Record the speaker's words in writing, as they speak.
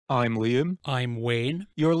I'm Liam. I'm Wayne.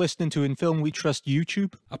 You're listening to In Film We Trust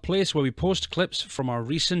YouTube, A place where we post clips from our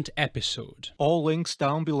recent episode. all links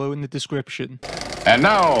down below in the description. And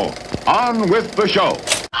now, on with the show.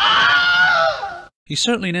 He's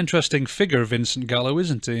certainly an interesting figure, Vincent Gallo,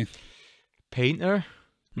 isn't he? Painter,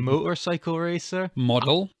 motorcycle racer,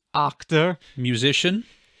 Model, actor, musician.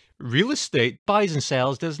 real estate, buys and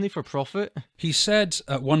sells, doesn't he, for profit? He said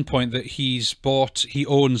at one point that he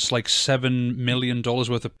owns like $7 million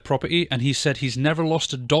worth of property, and he said he's never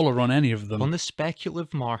lost $1 on any of them. On the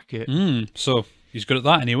speculative market. So he's good at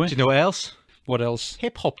that anyway. Do you know what else? What else?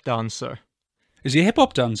 Hip-hop dancer. Is he a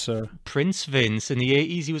hip-hop dancer? Prince Vince. In the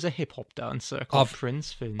 80s, he was a hip-hop dancer called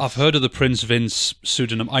Prince Vince. I've heard of the Prince Vince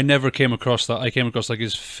pseudonym. I never came across that. I came across like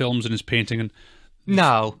his films and his painting and...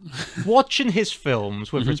 Now, watching his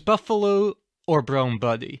films, whether it's Buffalo or Brown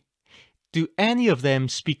Buddy, do any of them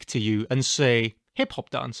speak to you and say,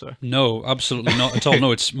 hip-hop dancer? No, absolutely not at all.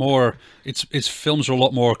 No, it's more, its films are a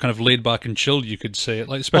lot more kind of laid back and chilled, you could say,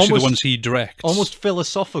 like especially the ones he directs. Almost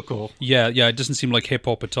philosophical. Yeah, it doesn't seem like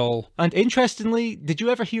hip-hop at all. And interestingly, did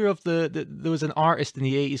you ever hear of there was an artist in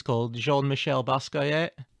the 80s called Jean-Michel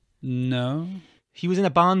Basquiat? No. He was in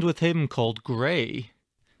a band with him called Grey.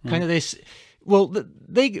 Kind of this... Well,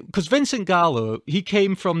 because Vincent Gallo, he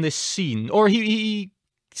came from this scene, or he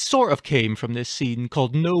sort of came from this scene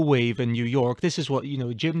called No Wave in New York. This is what,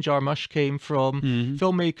 Jim Jarmusch came from,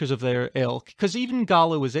 filmmakers of their ilk. Because even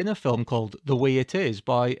Gallo was in a film called The Way It Is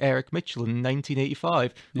by Eric Mitchell in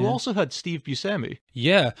 1985, who also had Steve Buscemi.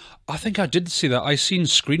 Yeah, I think I did see that. I seen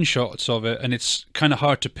screenshots of it, and it's kind of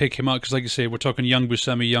hard to pick him out, because like you say, we're talking young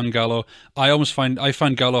Buscemi, young Gallo. I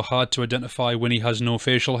find Gallo hard to identify when he has no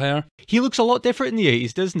facial hair. He looks a lot different in the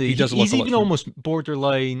 80s, doesn't he? He does He's look even almost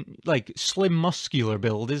borderline, like, slim, muscular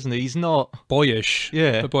build, isn't he? He's not... Boyish.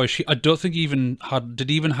 Yeah. But boyish. I don't think he even did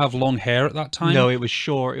he even have long hair at that time? No, it was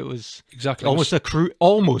short. It was... Exactly. Almost a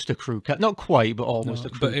crew cut. Not quite, but almost a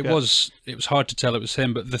crew cut. But it was hard to tell it was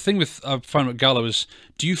him. But the thing I found with Gallo is,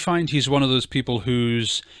 do you find he's one of those people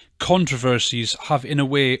whose controversies have, in a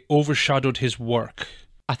way, overshadowed his work?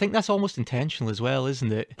 I think that's almost intentional as well,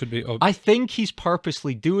 isn't it? Could be. I think he's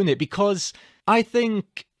purposely doing it because I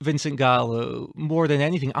think Vincent Gallo, more than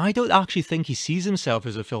anything, I don't actually think he sees himself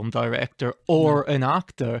as a film director or an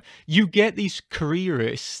actor. You get these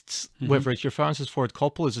careerists, whether it's your Francis Ford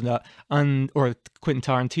Coppola's and that, or Quentin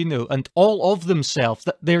Tarantino, and all of themselves,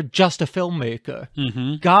 that they're just a filmmaker.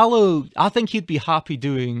 Gallo, I think he'd be happy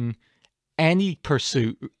doing any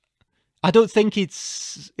pursuit. I don't think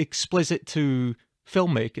it's explicit to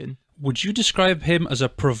filmmaking. Would you describe him as a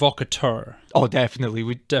provocateur? Oh,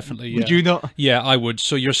 definitely. Definitely, yeah. Would you not? Yeah, I would.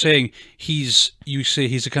 So you're saying you say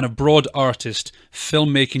he's a kind of broad artist.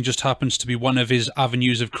 Filmmaking just happens to be one of his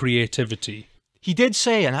avenues of creativity. He did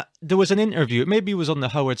say, and there was an interview, maybe it was on the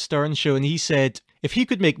Howard Stern show, and he said if he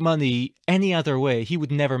could make money any other way, he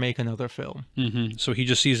would never make another film. So he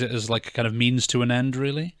just sees it as like a kind of means to an end,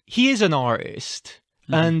 really? He is an artist,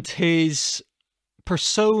 and his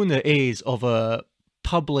persona is of a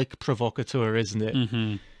public provocateur, isn't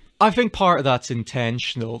it? I think part of that's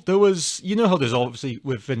intentional. There was, how there's obviously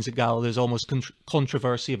with Vincent Gallo, there's almost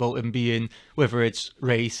controversy about him being, whether it's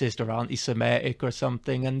racist or anti-Semitic or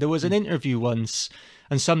something. And there was an interview once,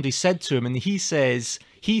 and somebody said to him, and he says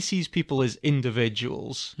he sees people as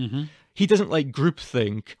individuals. He doesn't like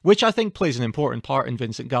groupthink, which I think plays an important part in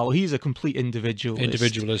Vincent Gallo. He's a complete individualist.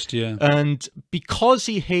 Individualist, yeah. And because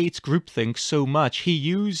he hates groupthink so much, he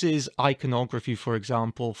uses iconography, for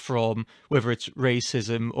example, from whether it's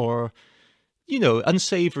racism or,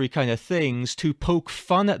 unsavory kind of things to poke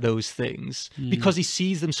fun at those things because he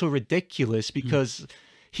sees them so ridiculous, because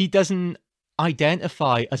he doesn't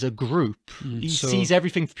identify as a group. He sees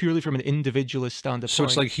everything purely from an individualist standpoint. So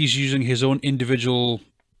it's like he's using his own individual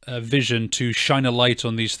vision to shine a light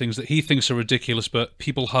on these things that he thinks are ridiculous, but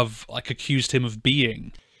people have accused him of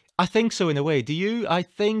being. I think so in a way. Do you? I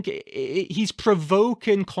think he's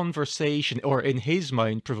provoking conversation, or in his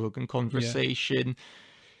mind provoking conversation,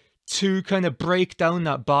 to kind of break down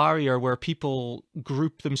that barrier where people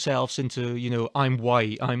group themselves into, I'm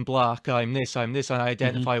white, I'm black, I'm this, and I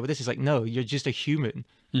identify with this. It's like, no, you're just a human.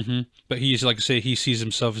 But he's, like I say, he sees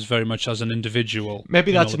himself as very much as an individual.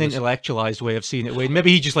 Maybe that's an intellectualized way of seeing it, Wayne.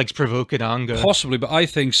 Maybe he just likes provoking anger. Possibly, but I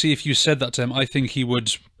think, see, if you said that to him, I think he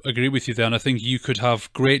would agree with you there, and I think you could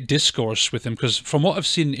have great discourse with him, because from what I've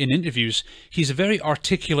seen in interviews, he's a very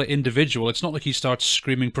articulate individual. It's not like he starts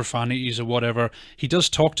screaming profanities or whatever. He does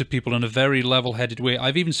talk to people in a very level-headed way.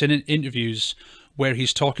 I've even seen in interviews where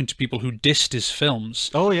he's talking to people who dissed his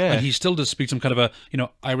films. Oh, yeah. And he still does speak some kind of a,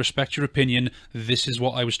 I respect your opinion, this is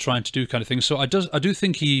what I was trying to do kind of thing. So I do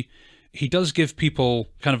think he he does give people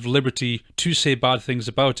kind of liberty to say bad things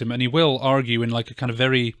about him, and he will argue in like a kind of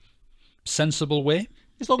very sensible way.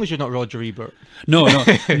 As long as you're not Roger Ebert. No,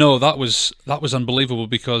 that was unbelievable,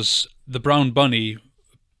 because The Brown Bunny,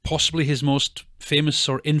 possibly his most famous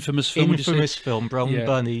or infamous film. Infamous film, Brown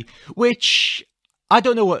Bunny, which I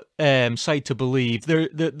don't know what side to believe.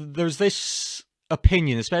 There's this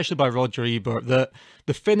opinion, especially by Roger Ebert, that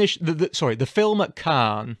the film at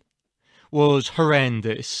Cannes was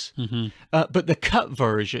horrendous, but the cut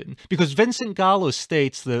version, because Vincent Gallo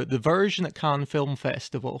states the version at Cannes Film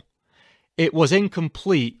Festival, it was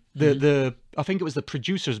incomplete. I think it was the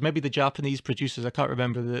producers, maybe the Japanese producers, I can't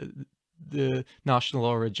remember the national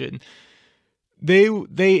origin.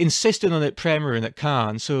 They insisted on it premiering at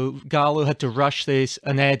Cannes, so Gallo had to rush this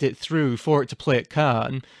and edit through for it to play at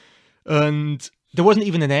Cannes, and there wasn't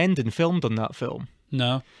even an ending filmed on that film.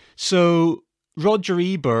 No. So Roger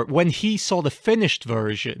Ebert, when he saw the finished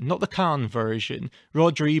version, not the Cannes version,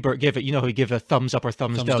 Roger Ebert gave it, you know how he gave a thumbs up or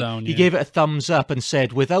thumbs down? He gave it a thumbs up and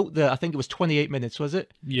said, without I think it was 28 minutes, was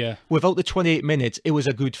it? Yeah. Without the 28 minutes, it was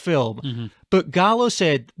a good film. But Gallo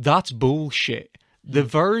said, that's bullshit.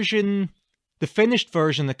 The finished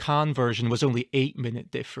version, the Cannes version, was only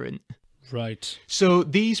 8-minute different. Right. So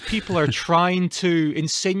these people are trying to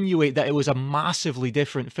insinuate that it was a massively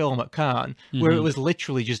different film at Cannes, where it was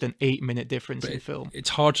literally just an 8-minute difference in film.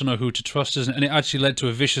 It's hard to know who to trust, isn't it? And it actually led to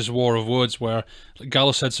a vicious war of words where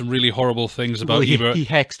Gallo said some really horrible things about Ebert. He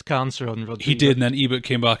hexed cancer on Roger He did, and then Ebert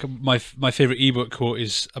came back. My favourite Ebert quote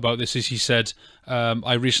is about this, is he said,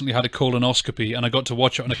 I recently had a colonoscopy and I got to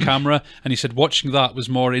watch it on a camera, and he said watching that was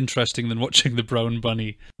more interesting than watching The Brown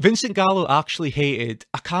Bunny. Vincent Gallo actually hated,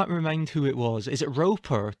 I can't remind who it was. Is it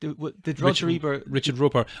Roper? Did Roger Ebert... Richard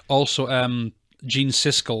Roper. Also, Gene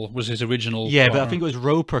Siskel was his original partner. But I think it was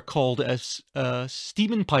Roper called it a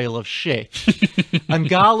steaming pile of shit. And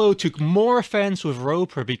Gallo took more offence with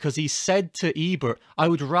Roper because he said to Ebert, I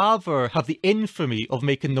would rather have the infamy of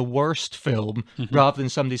making the worst film rather than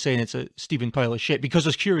somebody saying it's a steaming pile of shit, because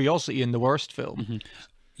there's curiosity in the worst film.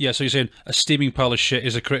 Yeah, so you're saying a steaming pile of shit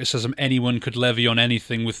is a criticism anyone could levy on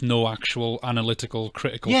anything with no actual analytical,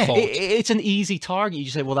 critical thought. Yeah, it's an easy target. You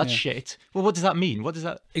say, well, that's shit. Well, what does that mean? What does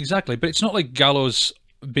that... Exactly, but it's not like Gallo's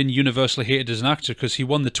been universally hated as an actor, because he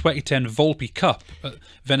won the 2010 Volpe Cup at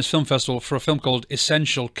Venice Film Festival for a film called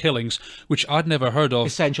Essential Killings, which I'd never heard of.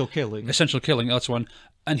 Essential Killing. Essential Killing, that's one.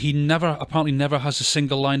 And he apparently never has a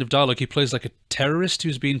single line of dialogue. He plays like a terrorist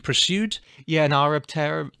who's being pursued. Yeah, an Arab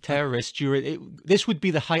terrorist. This would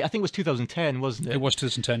be the height, I think it was 2010, wasn't it? It was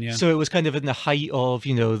 2010, yeah. So it was kind of in the height of,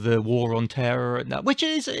 you know, the war on terror and that, which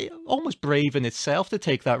is almost brave in itself to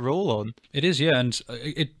take that role on. It is, yeah, and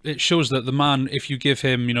it shows that the man, if you give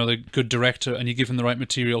him, you know, the good director and you give him the right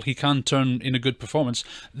material, he can turn in a good performance.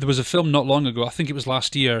 There was a film not long ago, I think it was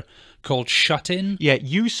last year, called Shut In. Yeah,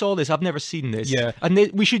 you saw this. I've never seen this. Yeah, and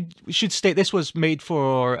we should state this was made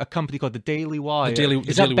for a company called the Daily Wire.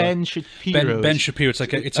 Is that Ben Shapiro? Ben Shapiro.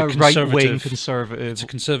 It's a right-wing conservative. It's a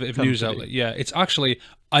conservative news outlet. Yeah, it's actually,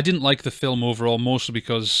 I didn't like the film overall, mostly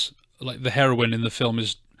because like the heroine in the film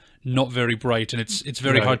is not very bright, and it's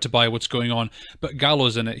very hard to buy what's going on. But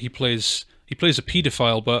Gallo's in it. He plays a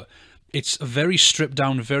paedophile, but it's a very stripped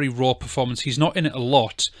down, very raw performance. He's not in it a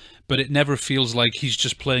lot, but it never feels like he's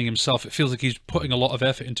just playing himself. It feels like he's putting a lot of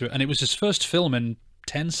effort into it. And it was his first film in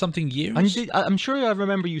 10-something years. And I'm sure I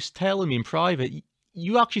remember you telling me in private,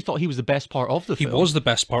 you actually thought he was the best part of the film. He was the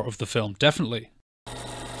best part of the film, definitely.